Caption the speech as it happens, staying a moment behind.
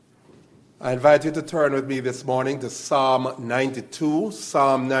I invite you to turn with me this morning to Psalm 92.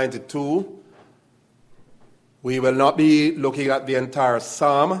 Psalm 92. We will not be looking at the entire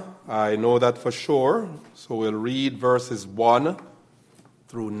psalm. I know that for sure. So we'll read verses 1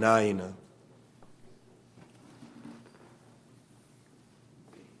 through 9.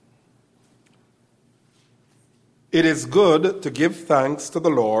 It is good to give thanks to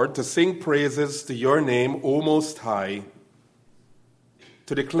the Lord, to sing praises to your name, O Most High,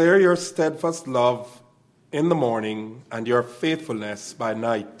 to declare your steadfast love in the morning and your faithfulness by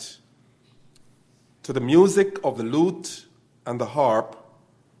night, to the music of the lute and the harp,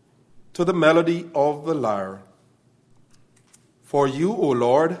 to the melody of the lyre. For you, O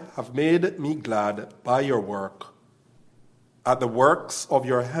Lord, have made me glad by your work. At the works of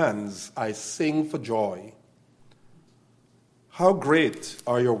your hands I sing for joy. How great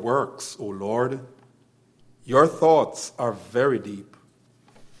are your works, O Lord! Your thoughts are very deep.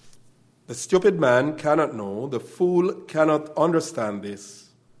 The stupid man cannot know, the fool cannot understand this,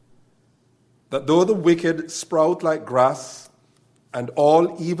 that though the wicked sprout like grass and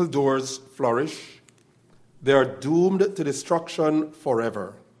all evildoers flourish, they are doomed to destruction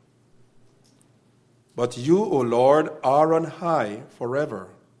forever. But you, O Lord, are on high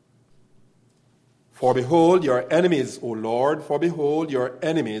forever. For behold your enemies, O Lord, for behold your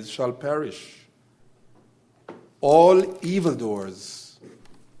enemies shall perish. All evildoers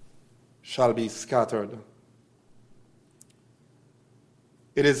shall be scattered.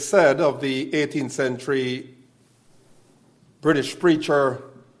 It is said of the 18th century British preacher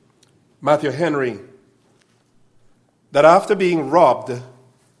Matthew Henry that after being robbed,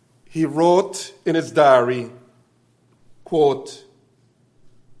 he wrote in his diary, quote,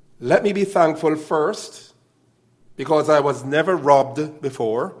 "Let me be thankful first because I was never robbed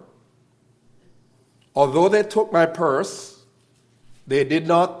before. Although they took my purse, they did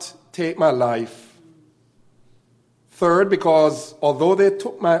not take my life. Third, because although they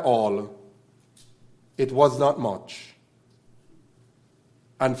took my all, it was not much.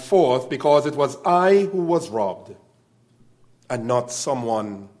 And fourth, because it was I who was robbed and not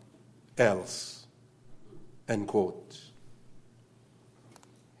someone else." End quote.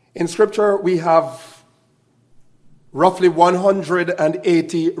 In Scripture, we have roughly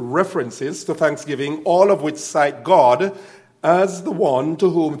 180 references to thanksgiving, all of which cite God as the one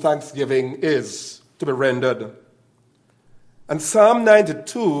to whom thanksgiving is to be rendered. And Psalm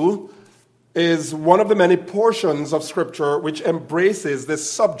 92 is one of the many portions of Scripture which embraces this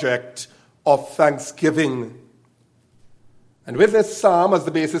subject of thanksgiving. And with this psalm as the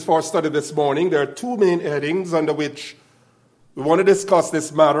basis for our study this morning, there are two main headings under which we want to discuss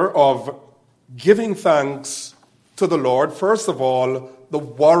this matter of giving thanks to the Lord. First of all, the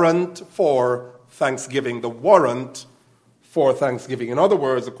warrant for thanksgiving. The warrant for thanksgiving. In other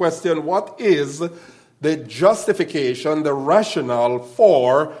words, the question, what is the justification, the rationale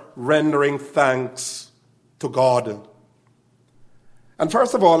for rendering thanks to God? And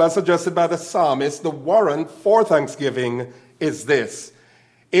first of all, as suggested by the psalmist, the warrant for thanksgiving is this.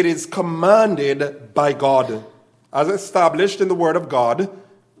 It is commanded by God. As established in the Word of God,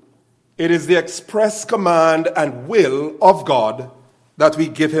 it is the express command and will of God that we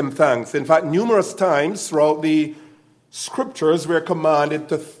give him thanks. In fact, numerous times throughout the Scriptures, we are commanded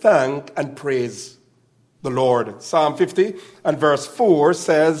to thank and praise the Lord. Psalm 50 and verse 4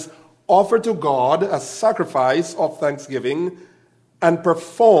 says, "Offer to God a sacrifice of thanksgiving and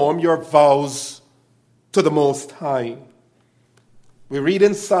perform your vows to the Most High." We read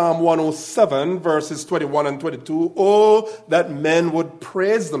in Psalm 107, verses 21 and 22, "Oh, that men would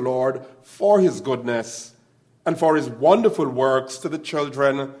praise the Lord for his goodness and for his wonderful works to the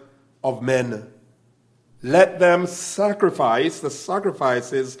children of men. Let them sacrifice the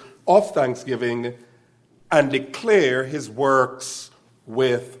sacrifices of thanksgiving and declare his works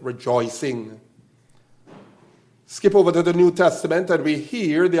with rejoicing." Skip over to the New Testament and we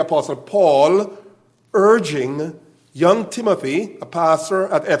hear the Apostle Paul urging young Timothy, a pastor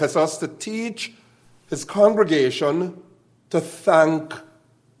at Ephesus, to teach his congregation to thank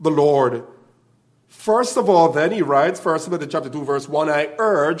the Lord. First of all, then, he writes, 1 Timothy chapter 2, verse 1, "I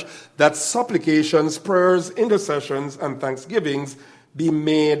urge that supplications, prayers, intercessions, and thanksgivings be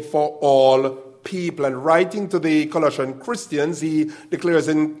made for all people." And writing to the Colossian Christians, he declares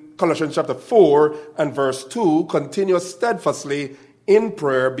in Colossians chapter 4 and verse 2, "Continue steadfastly in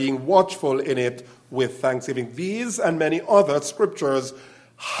prayer, being watchful in it with thanksgiving." These and many other scriptures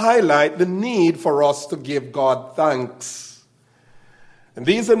highlight the need for us to give God thanks. And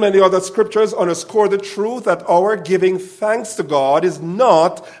these and many other scriptures underscore the truth that our giving thanks to God is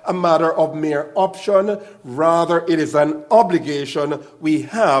not a matter of mere option. Rather, it is an obligation we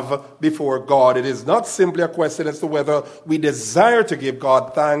have before God. It is not simply a question as to whether we desire to give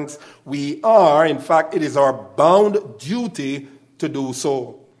God thanks. In fact, it is our bound duty to do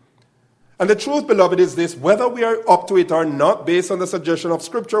so. And the truth, beloved, is this: whether we are up to it or not, based on the suggestion of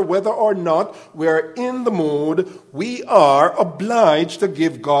Scripture, whether or not we are in the mood, we are obliged to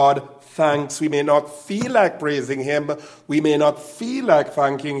give God thanks. We may not feel like praising Him. We may not feel like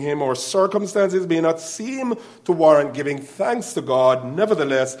thanking Him, or circumstances may not seem to warrant giving thanks to God.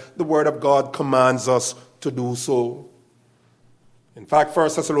 Nevertheless, the Word of God commands us to do so. In fact, 1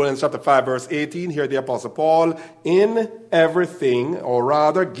 Thessalonians chapter 5, verse 18, here the Apostle Paul, in everything, or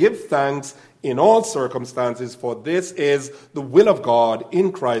rather, give thanks in all circumstances, for this is the will of God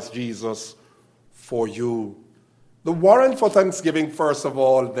in Christ Jesus for you. The warrant for thanksgiving, first of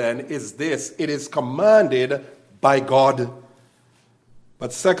all, then, is this: it is commanded by God.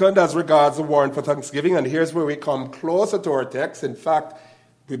 But second, as regards the warrant for thanksgiving, and here's where we come closer to our text. In fact,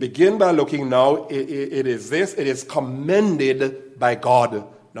 we begin by looking now, it is commended by God.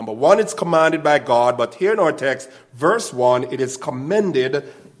 Number one, it's commanded by God, but here in our text, verse 1, it is commended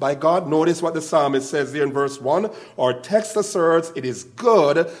by God. Notice what the psalmist says there in verse 1. Our text asserts it is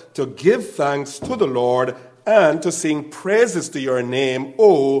good to give thanks to the Lord and to sing praises to your name,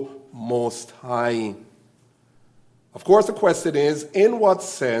 O Most High. Of course, the question is, in what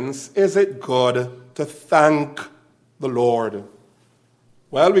sense is it good to thank the Lord?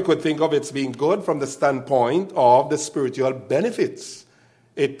 Well, we could think of its being good from the standpoint of the spiritual benefits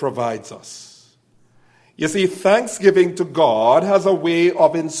it provides us. You see, thanksgiving to God has a way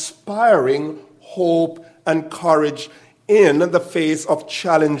of inspiring hope and courage in the face of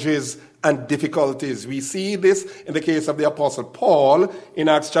challenges and difficulties. We see this in the case of the Apostle Paul. In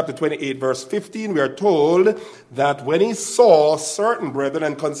Acts chapter 28, verse 15, we are told that when he saw certain brethren,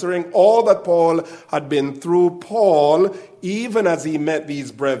 and considering all that Paul had been through, Paul, even as he met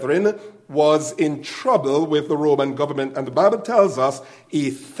these brethren, was in trouble with the Roman government. And the Bible tells us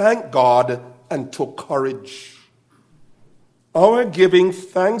he thanked God and took courage. Our giving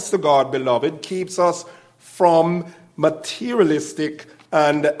thanks to God, beloved, keeps us from materialistic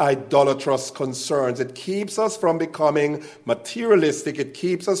and idolatrous concerns. It keeps us from becoming materialistic. It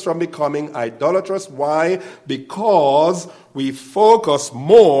keeps us from becoming idolatrous. Why? Because we focus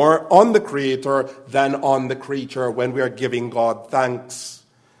more on the Creator than on the creature when we are giving God thanks.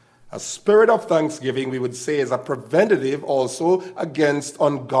 A spirit of thanksgiving, we would say, is a preventative also against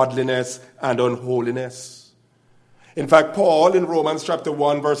ungodliness and unholiness. In fact, Paul in Romans chapter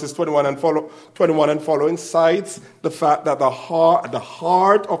 1, verses 21 and following cites the fact that the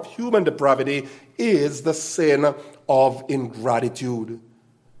heart of human depravity is the sin of ingratitude.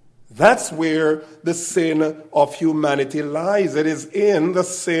 That's where the sin of humanity lies. It is in the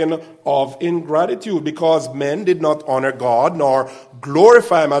sin of ingratitude, because men did not honor God nor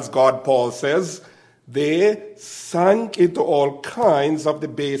glorify Him as God, Paul says. They sank into all kinds of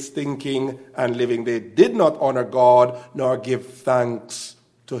debased thinking and living. They did not honor God nor give thanks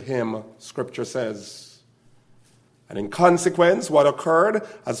to Him, Scripture says. And in consequence, what occurred,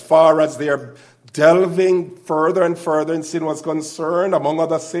 as far as their delving further and further in sin was concerned, among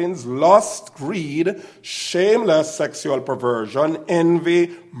other sins, lust, greed, shameless sexual perversion,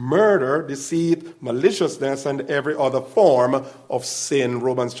 envy, murder, deceit, maliciousness, and every other form of sin.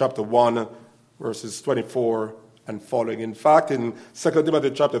 Romans chapter 1, verses 24 and following. In fact, in 2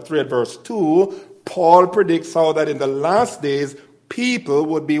 Timothy chapter 3 and verse 2, Paul predicts how that in the last days, people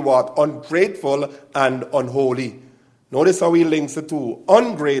would be what? Ungrateful and unholy. Notice how he links the two: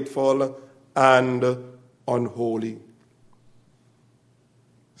 ungrateful and unholy.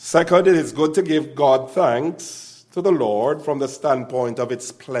 Second, it is good to give God thanks to the Lord from the standpoint of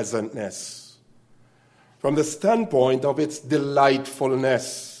its pleasantness, from the standpoint of its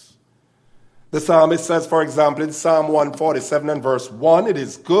delightfulness. The psalmist says, for example, in Psalm 147 and verse 1, it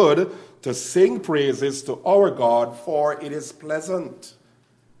is good to sing praises to our God, for it is pleasant.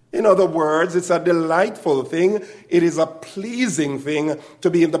 In other words, it's a delightful thing. It is a pleasing thing to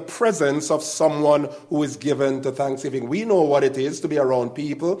be in the presence of someone who is given to thanksgiving. We know what it is to be around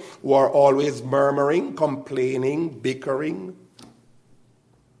people who are always murmuring, complaining, bickering.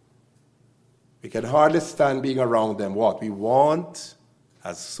 We can hardly stand being around them. What we want,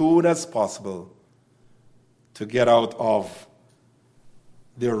 as soon as possible, to get out of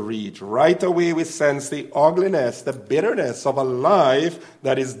their reach. Right away we sense the ugliness, the bitterness of a life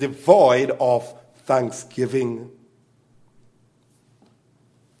that is devoid of thanksgiving.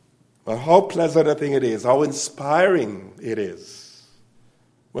 But how pleasant a thing it is, how inspiring it is.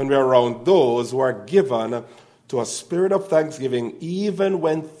 when we're around those who are given to a spirit of thanksgiving even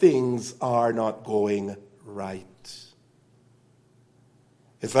when things are not going right.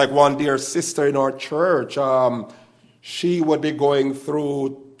 It's like one dear sister in our church. She would be going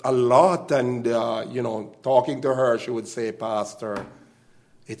through a lot, and, talking to her, she would say, Pastor,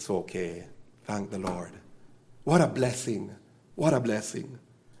 it's okay. Thank the Lord. What a blessing. What a blessing.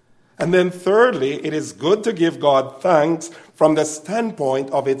 And then thirdly, it is good to give God thanks from the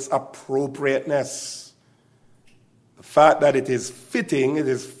standpoint of its appropriateness. The fact that it is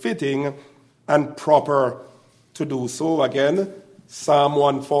fitting and proper to do so. Again, Psalm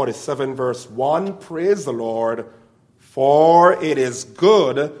 147 verse 1, praise the Lord, for it is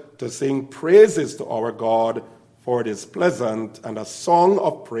good to sing praises to our God, for it is pleasant, and a song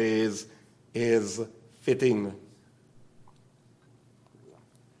of praise is fitting.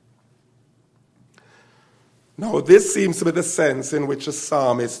 Now, this seems to be the sense in which the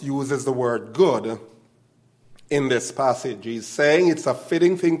psalmist uses the word good in this passage. He's saying it's a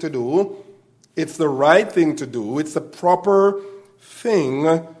fitting thing to do, it's the right thing to do, it's the proper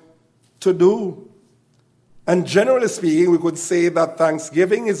thing to do. And generally speaking, we could say that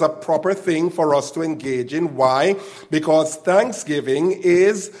thanksgiving is a proper thing for us to engage in. Why? Because thanksgiving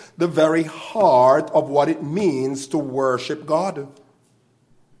is the very heart of what it means to worship God.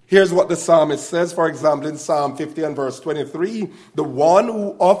 Here's what the psalmist says, for example, in Psalm 50 and verse 23. The one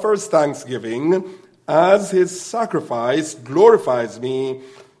who offers thanksgiving as his sacrifice glorifies me.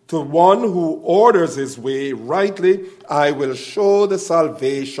 To one who orders his way rightly, I will show the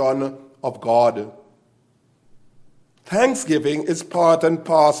salvation of God. Thanksgiving is part and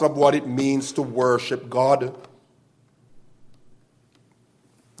parcel of what it means to worship God.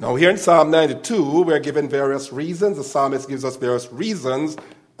 Now here in Psalm 92, we're given various reasons. The psalmist gives us various reasons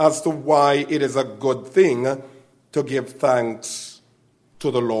as to why it is a good thing to give thanks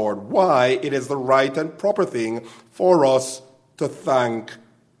to the Lord. Why it is the right and proper thing for us to thank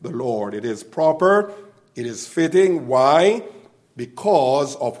the Lord. It is proper, it is fitting. Why?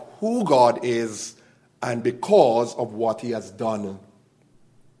 Because of who God is and because of what he has done.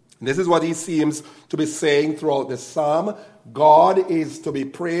 And this is what he seems to be saying throughout this psalm. God is to be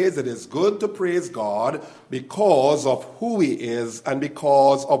praised. It is good to praise God because of who he is and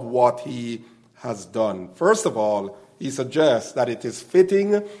because of what he has done. First of all, he suggests that it is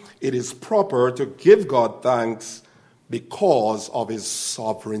fitting, it is proper to give God thanks because of his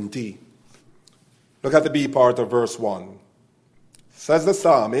sovereignty. Look at the B part of verse 1. Says the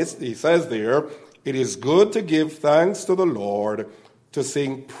psalmist, he says there, it is good to give thanks to the Lord, to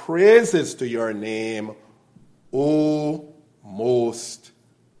sing praises to your name, O Most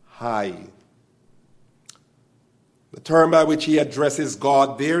High. The term by which he addresses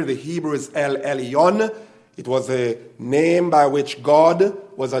God there, the Hebrew is El Elyon. It was a name by which God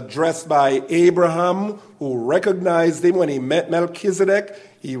was addressed by Abraham, who recognized him when he met Melchizedek.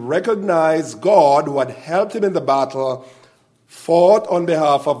 He recognized God who had helped him in the battle, fought on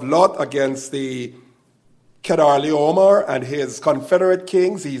behalf of Lot against the Kedorlaomer and his confederate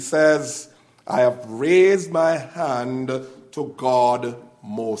kings. He says, I have raised my hand to God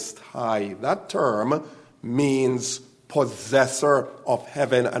Most High. That term means possessor of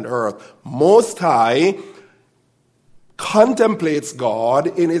heaven and earth. Most High contemplates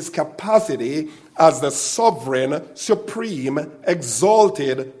God in his capacity as the sovereign, supreme,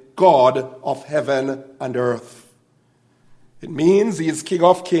 exalted God of heaven and earth. It means he is King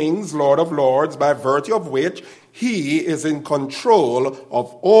of kings, Lord of lords, by virtue of which he is in control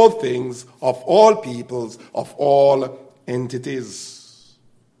of all things, of all peoples, of all entities.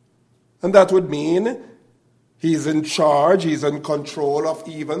 And that would mean he's in charge, he's in control of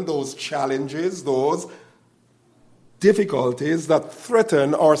even those challenges, those difficulties that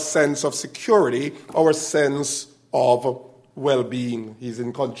threaten our sense of security, our sense of well-being. He's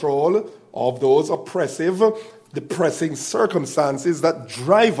in control of those oppressive, depressing circumstances that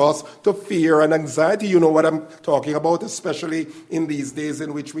drive us to fear and anxiety. You know what I'm talking about, especially in these days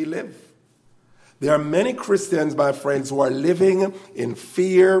in which we live. There are many Christians, my friends, who are living in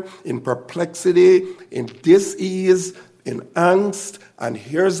fear, in perplexity, in dis-ease, in angst. And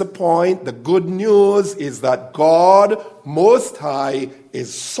here's the point. The good news is that God Most High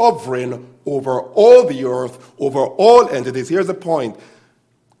is sovereign over all the earth, over all entities. Here's the point.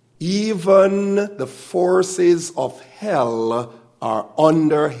 Even the forces of hell are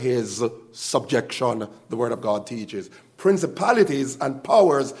under his subjection, the Word of God teaches. Principalities and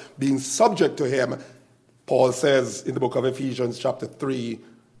powers being subject to him, Paul says in the book of Ephesians chapter 3,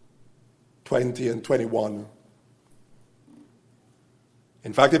 20 and 21.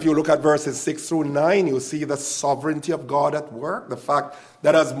 In fact, if you look at verses 6 through 9, you see the sovereignty of God at work. The fact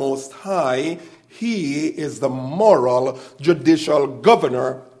that as Most High, He is the moral, judicial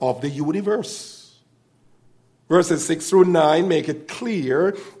governor of the universe. Verses 6 through 9 make it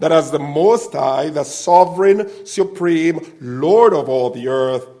clear that as the Most High, the sovereign, supreme Lord of all the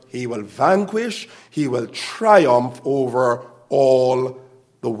earth, He will vanquish, He will triumph over all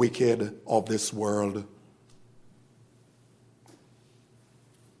the wicked of this world.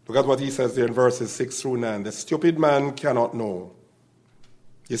 Look at what he says there in verses 6 through 9. The stupid man cannot know.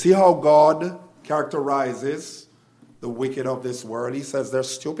 You see how God characterizes the wicked of this world? He says they're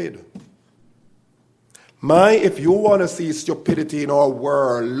stupid. If you want to see stupidity in our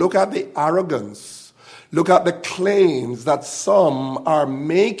world, look at the arrogance. Look at the claims that some are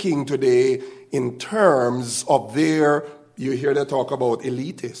making today in terms of you hear they talk about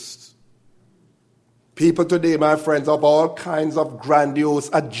elitists. People today, my friends, have all kinds of grandiose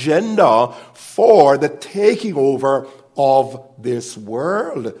agenda for the taking over of this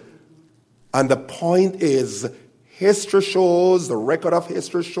world. And the point is, the record of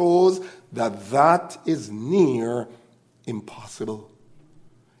history shows that is near impossible.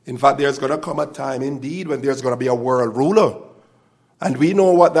 In fact, there's going to come a time indeed when there's going to be a world ruler. And we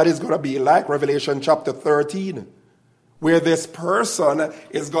know what that is going to be like, Revelation chapter 13. Where this person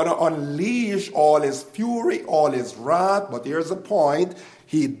is going to unleash all his fury, all his wrath. But here's the point.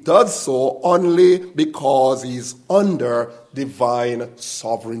 He does so only because he's under divine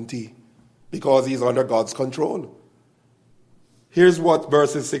sovereignty. Because he's under God's control. Here's what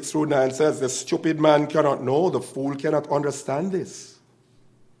verses 6 through 9 says. The stupid man cannot know, the fool cannot understand this.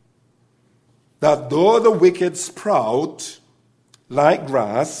 That though the wicked sprout like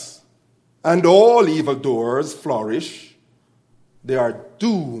grass, and all evildoers flourish, they are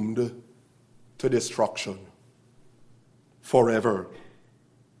doomed to destruction forever.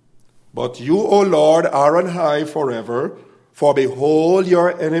 But you, O Lord, are on high forever. For behold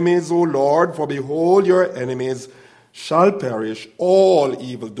your enemies, O Lord, for behold your enemies shall perish. All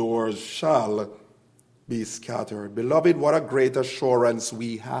evildoers shall be scattered. Beloved, what a great assurance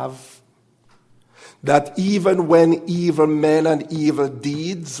we have. That even when evil men and evil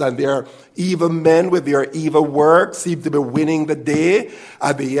deeds and their evil men with their evil works seem to be winning the day,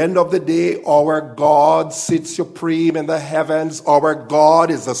 at the end of the day, our God sits supreme in the heavens. Our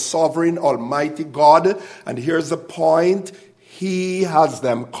God is the sovereign, almighty God. And here's the point. He has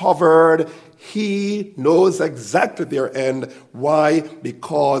them covered. He knows exactly their end. Why?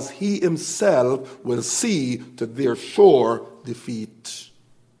 Because He Himself will see to their sure defeat.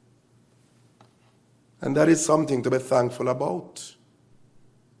 And that is something to be thankful about.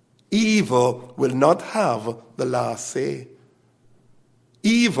 Evil will not have the last say.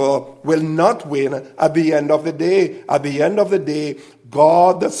 Evil will not win at the end of the day. At the end of the day,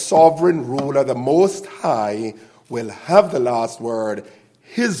 God, the sovereign ruler, the Most High, will have the last word.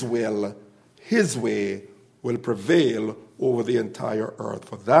 His will, His way will prevail over the entire earth.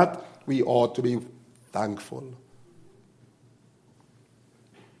 For that, we ought to be thankful.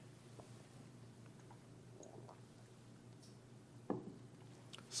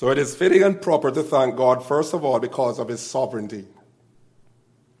 So it is fitting and proper to thank God, first of all, because of His sovereignty.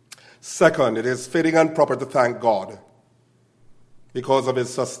 Second, it is fitting and proper to thank God because of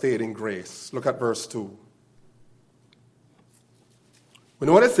His sustaining grace. Look at verse 2. We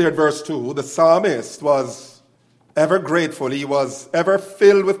notice here at verse 2, the psalmist was ever grateful. He was ever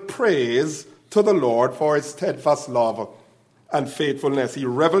filled with praise to the Lord for His steadfast love and faithfulness. He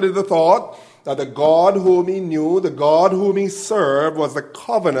reveled in the thought that the God whom he knew, the God whom he served, was the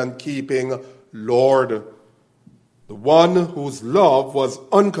covenant-keeping Lord, the one whose love was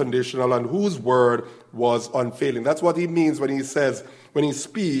unconditional and whose word was unfailing. That's what he means when he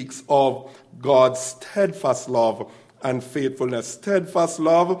speaks of God's steadfast love and faithfulness. Steadfast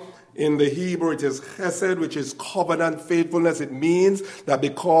love, in the Hebrew, it is chesed, which is covenant faithfulness. It means that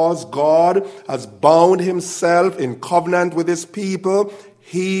because God has bound Himself in covenant with His people,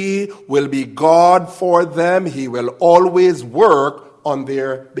 He will be God for them. He will always work on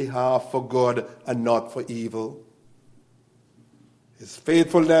their behalf for good and not for evil. His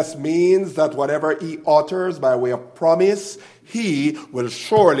faithfulness means that whatever He utters by way of promise, He will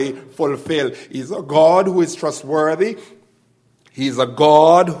surely fulfill. He's a God who is trustworthy. He's a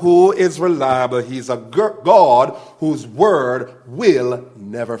God who is reliable. He's a God whose word will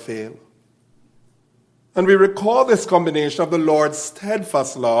never fail. And we recall this combination of the Lord's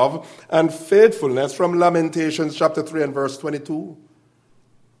steadfast love and faithfulness from Lamentations chapter 3 and verse 22.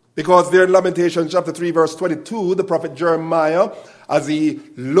 Because there in Lamentation chapter 3 verse 22, the prophet Jeremiah, as he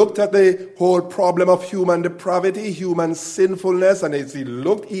looked at the whole problem of human depravity, human sinfulness, and as he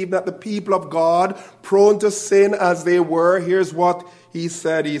looked even at the people of God, prone to sin as they were, here's what he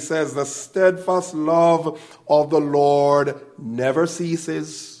said. He says, the steadfast love of the Lord never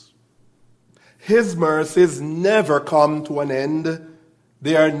ceases. His mercies never come to an end.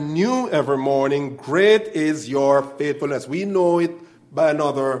 They are new every morning. Great is your faithfulness. We know it by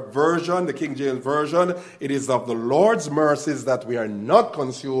another version, the King James Version. It is of the Lord's mercies that we are not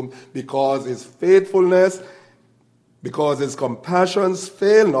consumed, because his faithfulness, because his compassions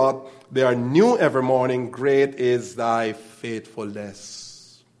fail not. They are new every morning. Great is thy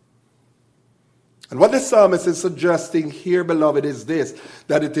faithfulness. And what the psalmist is suggesting here, beloved, is this,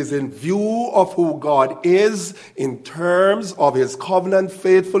 that it is in view of who God is, in terms of his covenant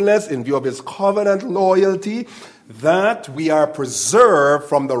faithfulness, in view of his covenant loyalty, that we are preserved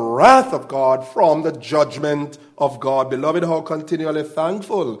from the wrath of God, from the judgment of God. Beloved, how continually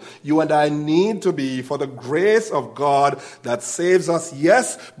thankful you and I need to be for the grace of God that saves us,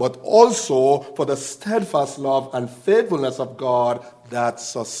 yes, but also for the steadfast love and faithfulness of God that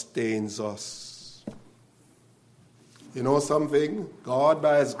sustains us. You know something? God,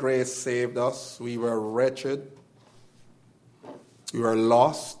 by his grace, saved us. We were wretched. We were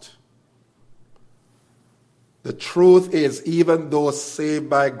lost. The truth is, even though saved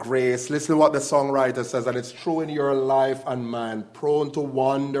by grace, listen to what the songwriter says, and it's true in your life and mine. Prone to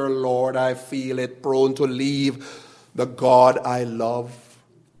wander, Lord, I feel it. Prone to leave the God I love.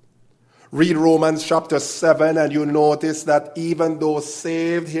 Read Romans chapter 7 and you notice that even though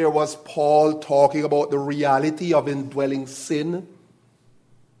saved, here was Paul talking about the reality of indwelling sin.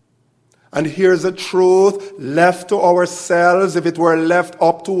 And here's the truth, left to ourselves, if it were left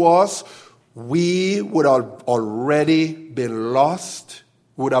up to us, we would have already been lost.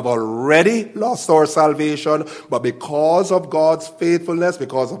 We would have already lost our salvation. But because of God's faithfulness,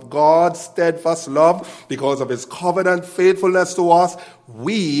 because of God's steadfast love, because of his covenant faithfulness to us,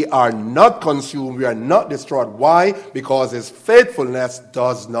 we are not consumed. We are not destroyed. Why? Because his faithfulness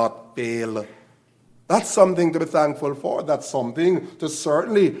does not fail. That's something to be thankful for. That's something to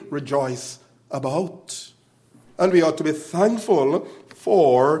certainly rejoice about. And we ought to be thankful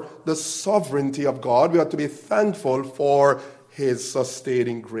for the sovereignty of God. We ought to be thankful for his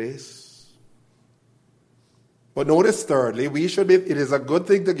sustaining grace. But notice thirdly, it is a good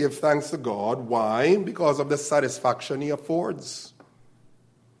thing to give thanks to God. Why? Because of the satisfaction he affords.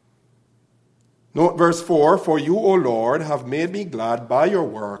 Note verse 4, for you, O Lord, have made me glad by your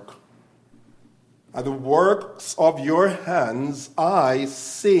work. At the works of your hands I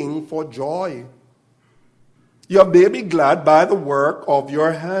sing for joy. You have made me glad by the work of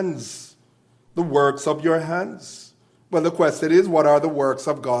your hands. The works of your hands. Well, the question is, what are the works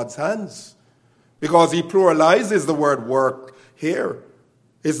of God's hands? Because he pluralizes the word work here.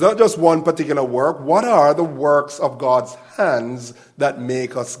 It's not just one particular work. What are the works of God's hands that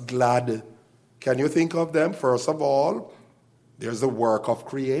make us glad? Can you think of them? First of all, there's the work of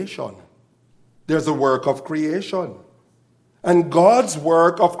creation. There's the work of creation. And God's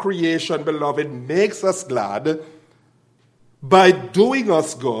work of creation, beloved, makes us glad by doing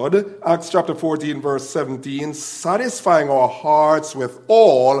us good, Acts chapter 14, verse 17, satisfying our hearts with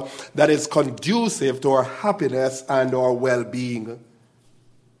all that is conducive to our happiness and our well-being.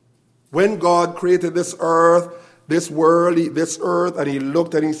 When God created this earth, this world, this earth, and he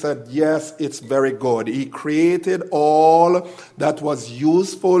looked and he said, yes, it's very good. He created all that was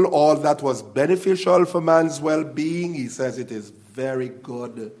useful, all that was beneficial for man's well-being. He says it is very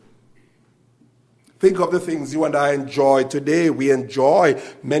good. Think of the things you and I enjoy today. We enjoy.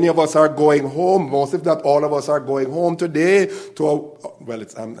 Many of us are going home. Most, if not all of us, are going home today.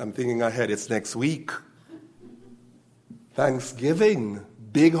 I'm thinking ahead. It's next week. Thanksgiving,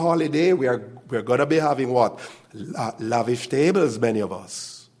 big holiday. We're going to be having what? Lavish tables, many of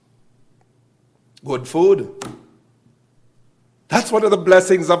us. Good food. That's one of the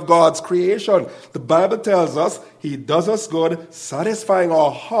blessings of God's creation. The Bible tells us he does us good, satisfying our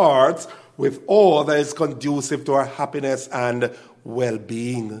hearts with all that is conducive to our happiness and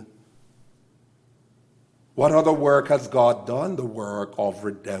well-being. What other work has God done? The work of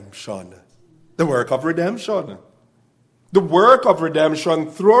redemption. The work of redemption. The work of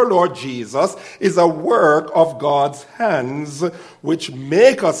redemption through our Lord Jesus is a work of God's hands which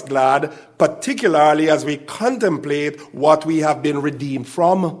make us glad, particularly as we contemplate what we have been redeemed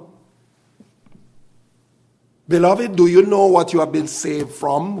from. Beloved, do you know what you have been saved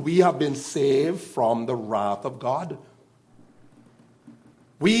from? We have been saved from the wrath of God.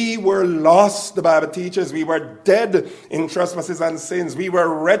 We were lost, the Bible teaches. We were dead in trespasses and sins. We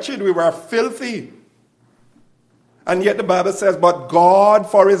were wretched. We were filthy. And yet the Bible says, but God,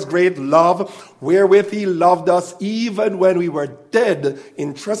 for his great love, wherewith he loved us, even when we were dead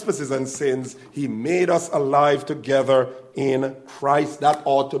in trespasses and sins, he made us alive together in Christ. That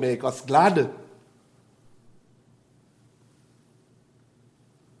ought to make us glad.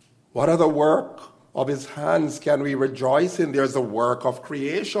 What other work of his hands can we rejoice in? There's the work of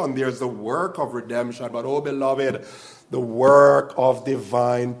creation. There's the work of redemption. But, oh, beloved, the work of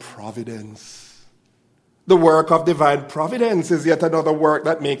divine providence. The work of divine providence is yet another work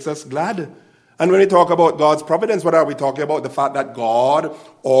that makes us glad. And when we talk about God's providence, what are we talking about? The fact that God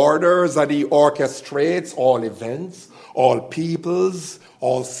orders and he orchestrates all events, all peoples,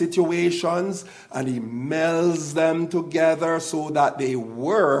 all situations, and he melds them together so that they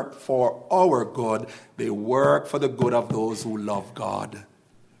work for our good. They work for the good of those who love God.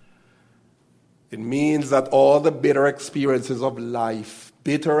 It means that all the bitter experiences of life,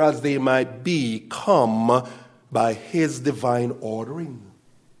 bitter as they might be, come by his divine ordering.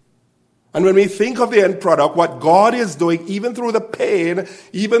 And when we think of the end product, what God is doing, even through the pain,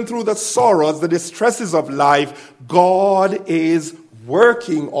 even through the sorrows, the distresses of life, God is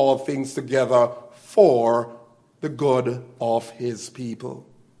working all things together for the good of his people.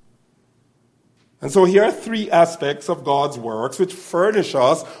 And so here are three aspects of God's works which furnish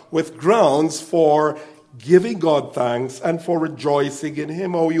us with grounds for giving God thanks and for rejoicing in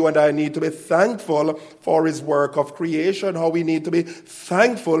him. How you and I need to be thankful for his work of creation, how we need to be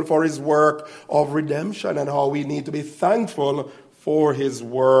thankful for his work of redemption, and how we need to be thankful for his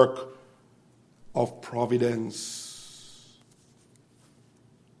work of providence.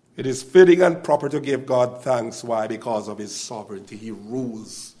 It is fitting and proper to give God thanks. Why? Because of his sovereignty. He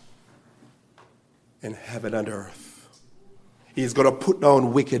rules in heaven and earth. He's going to put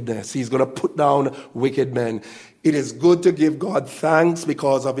down wickedness. He's going to put down wicked men. It is good to give God thanks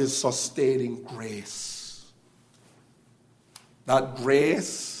because of his sustaining grace. That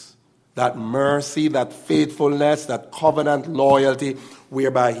grace, that mercy, that faithfulness, that covenant loyalty,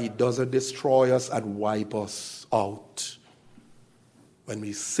 whereby he doesn't destroy us and wipe us out when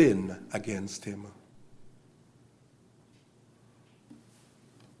we sin against him.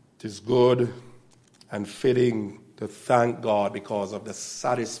 It is good and fitting to thank God because of the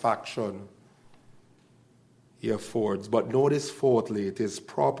satisfaction he affords. But notice fourthly, it is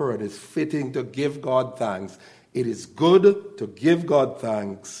proper and is fitting to give God thanks. It is good to give God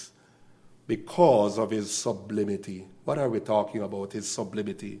thanks because of his sublimity. What are we talking about? His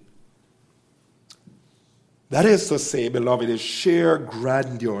sublimity. That is to say, beloved, his sheer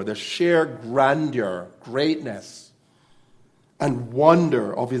grandeur, the sheer grandeur, greatness, and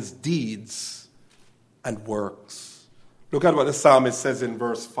wonder of his deeds and works. Look at what the psalmist says in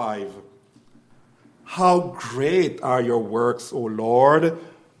verse 5. How great are your works, O Lord.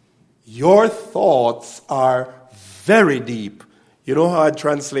 Your thoughts are very deep. You know how I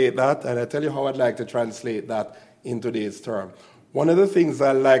translate that? And I tell you how I'd like to translate that in today's term. One of the things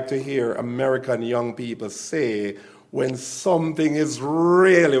I like to hear American young people say when something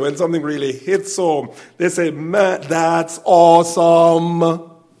really hits home, they say, man, that's awesome.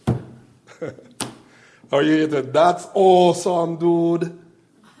 Or you hear that's awesome, dude.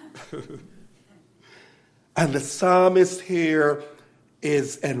 And the psalmist here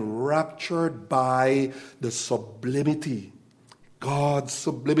is enraptured by the sublimity, God's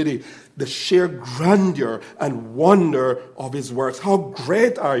sublimity, the sheer grandeur and wonder of his works. How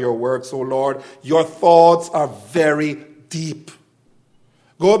great are your works, O Lord. Your thoughts are very deep.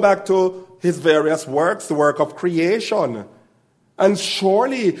 Go back to his various works, the work of creation. And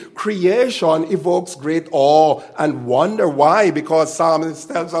surely creation evokes great awe and wonder. Why? Because Psalmist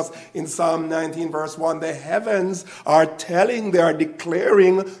tells us in Psalm 19 verse 1, the heavens are declaring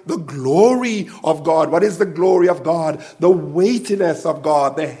the glory of God. What is the glory of God? The weightiness of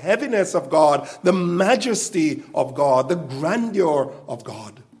God, the heaviness of God, the majesty of God, the grandeur of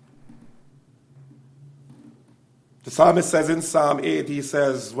God. The psalmist says in Psalm 8, he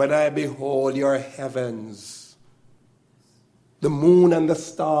says, when I behold your heavens, the moon and the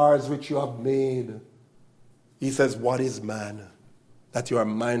stars which you have made. He says, what is man that you are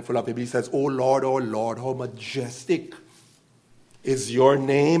mindful of him? He says, O Lord, how majestic is your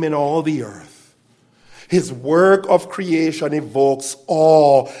name in all the earth. His work of creation evokes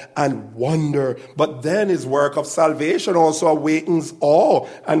awe and wonder, but then his work of salvation also awakens awe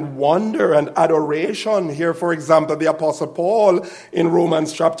and wonder and adoration. Here, for example, the Apostle Paul in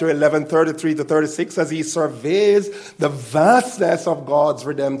Romans chapter 11, 33 to 36, as he surveys the vastness of God's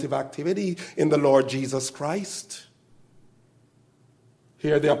redemptive activity in the Lord Jesus Christ.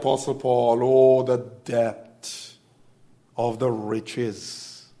 Hear the Apostle Paul, oh, the depth of the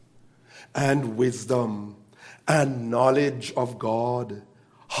riches and wisdom and knowledge of God.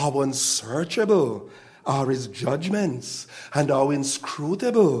 How unsearchable are his judgments, and how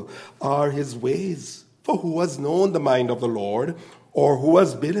inscrutable are his ways. For who has known the mind of the Lord, or who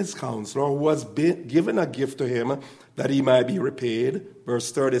has been his counselor, or who has been given a gift to him that he might be repaid?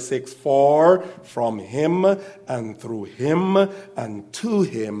 Verse 36, for from him and through him and to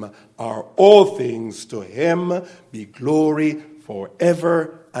him are all things. To him be glory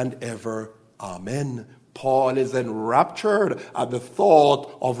forever and ever. Amen. Paul is enraptured at the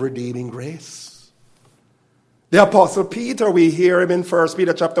thought of redeeming grace. The Apostle Peter, we hear him in 1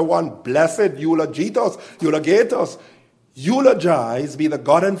 Peter chapter 1, blessed eulogatos, eulogize be the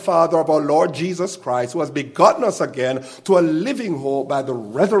God and Father of our Lord Jesus Christ, who has begotten us again to a living hope by the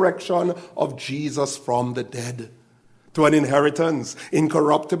resurrection of Jesus from the dead, to an inheritance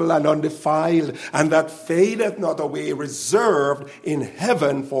incorruptible and undefiled, and that fadeth not away, reserved in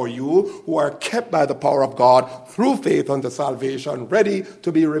heaven for you, who are kept by the power of God through faith unto salvation, ready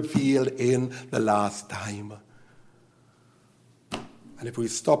to be revealed in the last time. And if we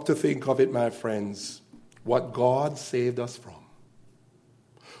stop to think of it, my friends, what God saved us from,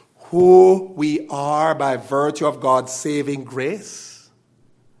 who we are by virtue of God's saving grace,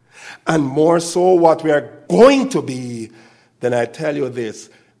 and more so what we are going to be, then I tell you this,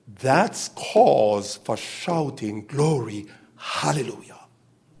 that's cause for shouting glory, hallelujah.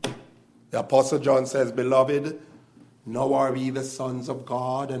 The Apostle John says, beloved, now are we the sons of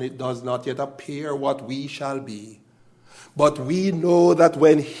God, and it does not yet appear what we shall be. But we know that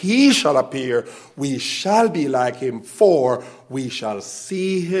when he shall appear, we shall be like him, for we shall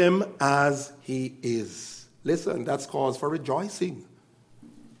see him as he is. Listen, that's cause for rejoicing.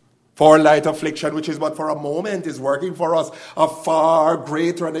 For light affliction, which is but for a moment, is working for us a far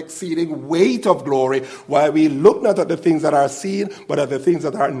greater and exceeding weight of glory, while we look not at the things that are seen, but at the things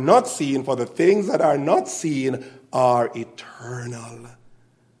that are not seen, for the things that are not seen are eternal.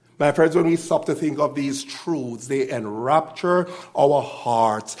 My friends, when we stop to think of these truths, they enrapture our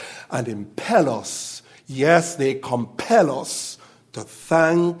hearts and impel us. Yes, they compel us to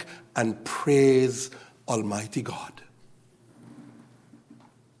thank and praise Almighty God.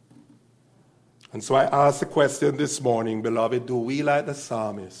 And so I ask the question this morning, beloved, do we, like the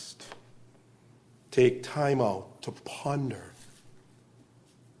psalmist, take time out to ponder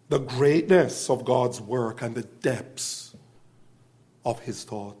the greatness of God's work and the depths of his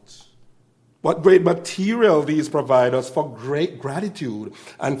thoughts? What great material these provide us for great gratitude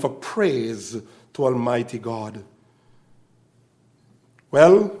and for praise to Almighty God.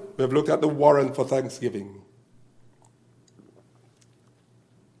 Well, we've looked at the warrant for thanksgiving.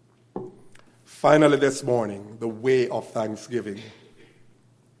 Finally this morning, the way of thanksgiving.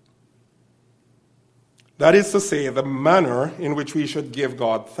 That is to say, the manner in which we should give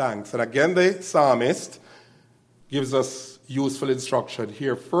God thanks. And again, the psalmist gives us useful instruction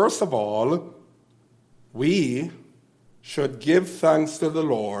here. First of all, we should give thanks to the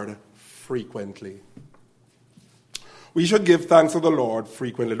Lord frequently. We should give thanks to the Lord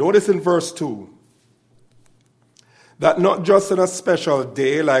frequently. Notice in verse 2 that not just on a special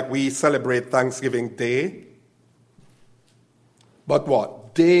day like we celebrate Thanksgiving Day, but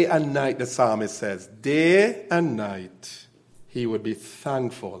what? Day and night, the psalmist says. Day and night he would be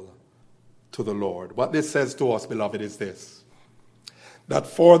thankful to the Lord. What this says to us, beloved, is this: that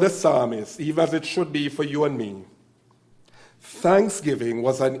for the psalmist, even as it should be for you and me, thanksgiving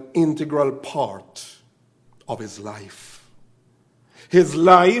was an integral part of his life. His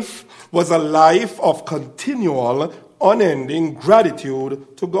life was a life of continual, unending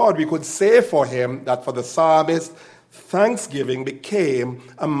gratitude to God. We could say for him that for the psalmist, thanksgiving became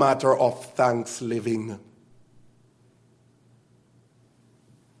a matter of thanks living.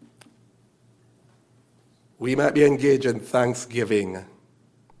 We might be engaged in thanksgiving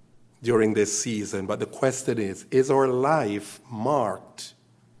during this season, but the question is our life marked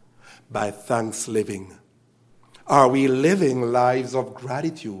by thanks living? Are we living lives of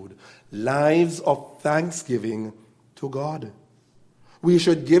gratitude, lives of thanksgiving to God? We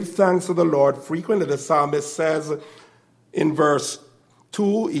should give thanks to the Lord frequently. The psalmist says in verse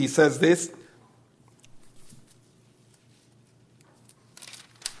 2, he says this: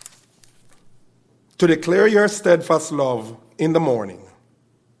 to declare your steadfast love in the morning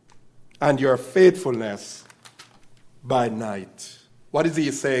and your faithfulness by night. What is he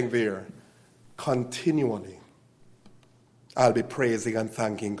saying there? Continually, I'll be praising and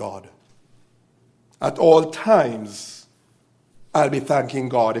thanking God. At all times, I'll be thanking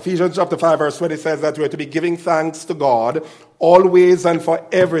God. Ephesians chapter 5 verse 20 says that we're to be giving thanks to God always and for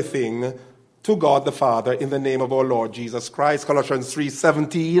everything to God the Father in the name of our Lord Jesus Christ. Colossians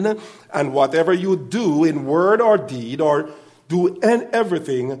 3:17, and whatever you do in word or deed, or do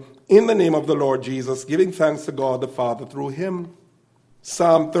everything in the name of the Lord Jesus, giving thanks to God the Father through him.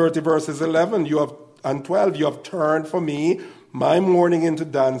 Psalm 30 verses 11 and 12, you have turned for me my mourning into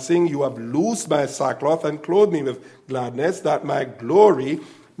dancing. You have loosed my sackcloth and clothed me with gladness, that my glory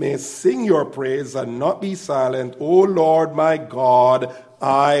may sing your praise and not be silent. O Lord my God,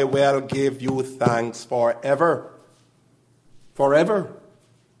 I will give you thanks forever. Forever.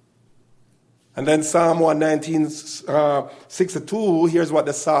 And then Psalm 119, 62, here's what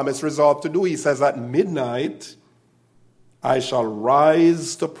the psalmist resolved to do. He says, at midnight, I shall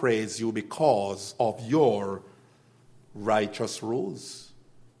rise to praise you because of your righteous rules.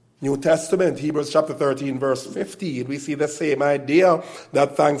 New Testament, Hebrews chapter 13, verse 15, we see the same idea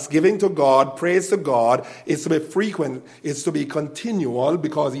that thanksgiving to God, praise to God, is to be frequent, is to be continual,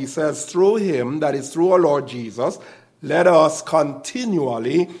 because he says through him, that is through our Lord Jesus, let us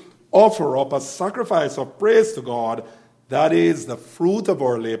continually offer up a sacrifice of praise to God, that is the fruit of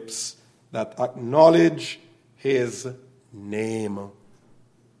our lips that acknowledge his name.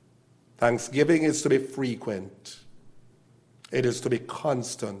 Thanksgiving is to be frequent. It is to be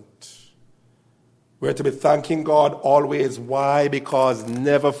constant. We're to be thanking God always. Why? Because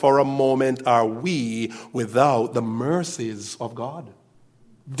never for a moment are we without the mercies of God.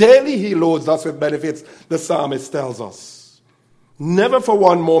 Daily he loads us with benefits, the psalmist tells us. Never for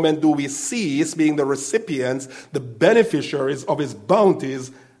one moment do we cease being the recipients, the beneficiaries of his bounties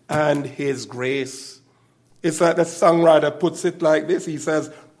and his grace. It's like the songwriter puts it like this. He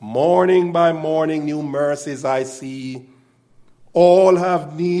says, morning by morning new mercies I see. All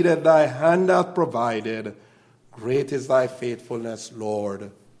have needed, thy hand hath provided. Great is thy faithfulness,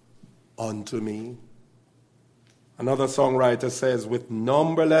 Lord, unto me. Another songwriter says, with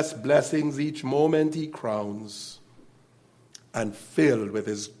numberless blessings each moment he crowns, and filled with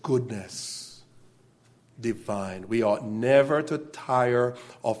his goodness divine. We ought never to tire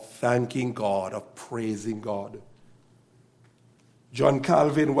of thanking God, of praising God. John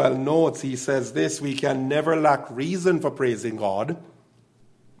Calvin well notes, he says this, we can never lack reason for praising God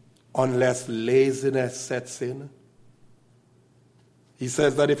unless laziness sets in. He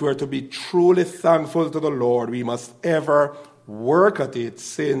says that if we're to be truly thankful to the Lord, we must ever work at it,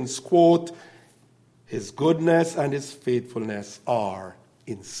 since, quote, his goodness and his faithfulness are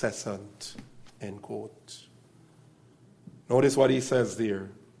incessant, end quote. Notice what he says there.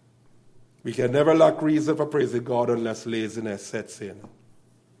 We can never lack reason for praising God unless laziness sets in.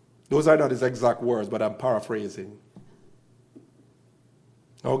 Those are not his exact words, but I'm paraphrasing.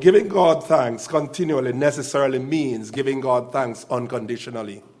 Now, giving God thanks continually necessarily means giving God thanks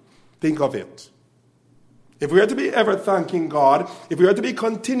unconditionally. Think of it. If we are to be ever thanking God, if we are to be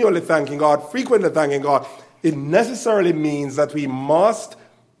continually thanking God, frequently thanking God, it necessarily means that we must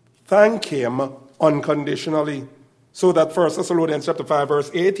thank him unconditionally. So that 1 Thessalonians chapter 5,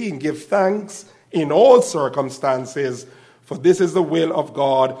 verse 18, give thanks in all circumstances, for this is the will of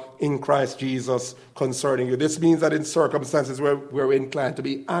God in Christ Jesus concerning you. This means that in circumstances where we're inclined to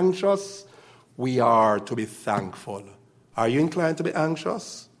be anxious, we are to be thankful. Are you inclined to be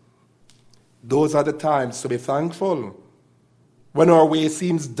anxious? Those are the times to be thankful. When our way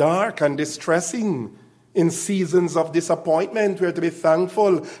seems dark and distressing, in seasons of disappointment, we are to be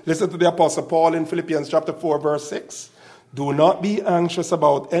thankful. Listen to the Apostle Paul in Philippians chapter 4, verse 6. Do not be anxious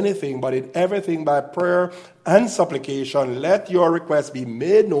about anything, but in everything by prayer and supplication, let your requests be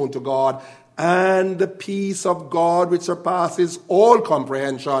made known to God, and the peace of God, which surpasses all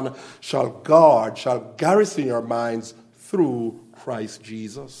comprehension, shall garrison your minds through Christ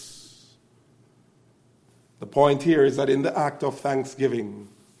Jesus. The point here is that in the act of thanksgiving,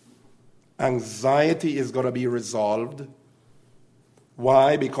 anxiety is going to be resolved.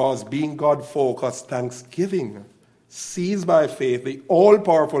 Why? Because being God-focused, thanksgiving sees by faith the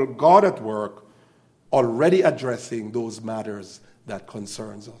all-powerful God at work, already addressing those matters that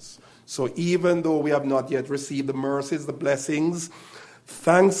concerns us. So even though we have not yet received the mercies, the blessings,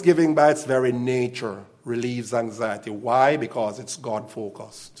 thanksgiving by its very nature relieves anxiety. Why? Because it's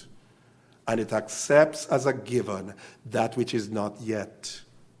God-focused. And it accepts as a given that which is not yet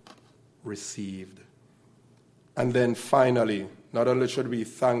received. And then finally, not only should we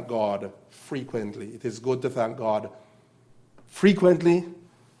thank God frequently, it is good to thank God frequently,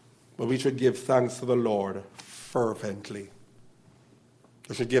 but we should give thanks to the Lord fervently.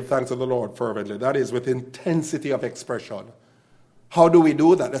 We should give thanks to the Lord fervently. That is with intensity of expression. How do we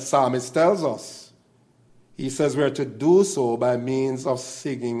do that? The psalmist tells us. He says we are to do so by means of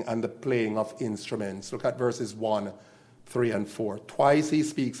singing and the playing of instruments. Look at verses 1 3 and 4. Twice he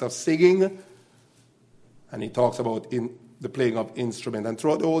speaks of singing, and he talks about the playing of instrument. And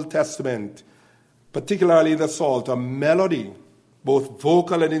throughout the Old Testament, particularly in the Psalter, melody, both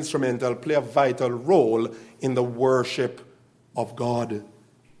vocal and instrumental, play a vital role in the worship of God.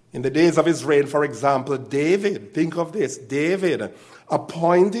 In the days of his reign, for example, David, think of this, David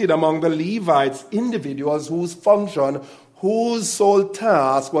appointed among the Levites individuals whose function, whose sole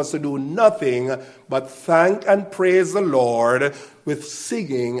task was to do nothing but thank and praise the Lord with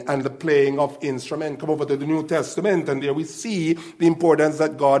singing and the playing of instruments. Come over to the New Testament, and there we see the importance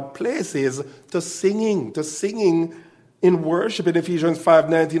that God places to singing in worship. In Ephesians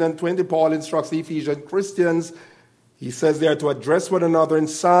 5:19 and 20, Paul instructs the Ephesian Christians. He says they are to address one another in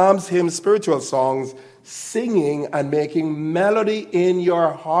psalms, hymns, spiritual songs, singing and making melody in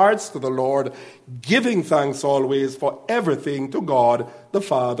your hearts to the Lord, giving thanks always for everything to God the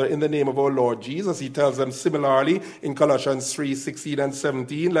Father in the name of our Lord Jesus. He tells them similarly in Colossians 3:16 and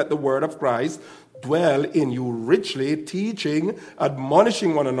 17, let the word of Christ dwell in you richly, teaching,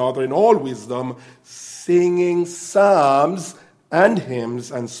 admonishing one another in all wisdom, singing psalms and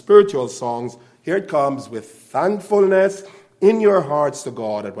hymns and spiritual songs. Here it comes, with thankfulness in your hearts to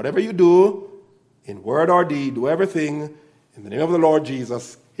God. And whatever you do, in word or deed, do everything in the name of the Lord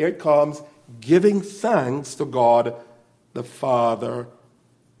Jesus. Here it comes, giving thanks to God the Father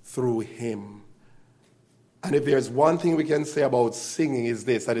through him. And if there's one thing we can say about singing is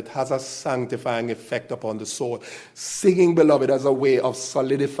this, that it has a sanctifying effect upon the soul. Singing, beloved, as a way of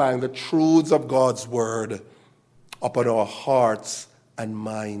solidifying the truths of God's word upon our hearts and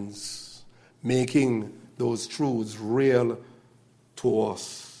minds, making those truths real to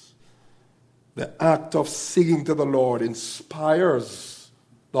us. The act of singing to the Lord inspires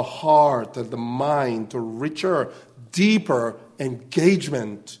the heart and the mind to richer, deeper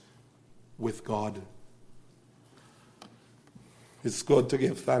engagement with God. It's good to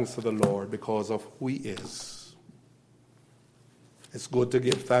give thanks to the Lord because of who he is. It's good to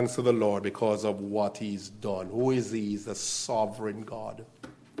give thanks to the Lord because of what he's done. Who is he? He's the sovereign God.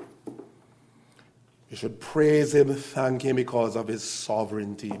 You should praise him, thank him because of his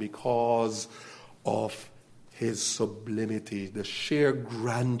sovereignty, because of his sublimity. The sheer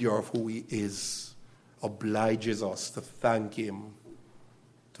grandeur of who he is obliges us to thank him,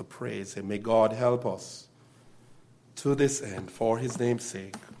 to praise him. May God help us to this end, for his name's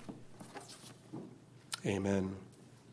sake. Amen.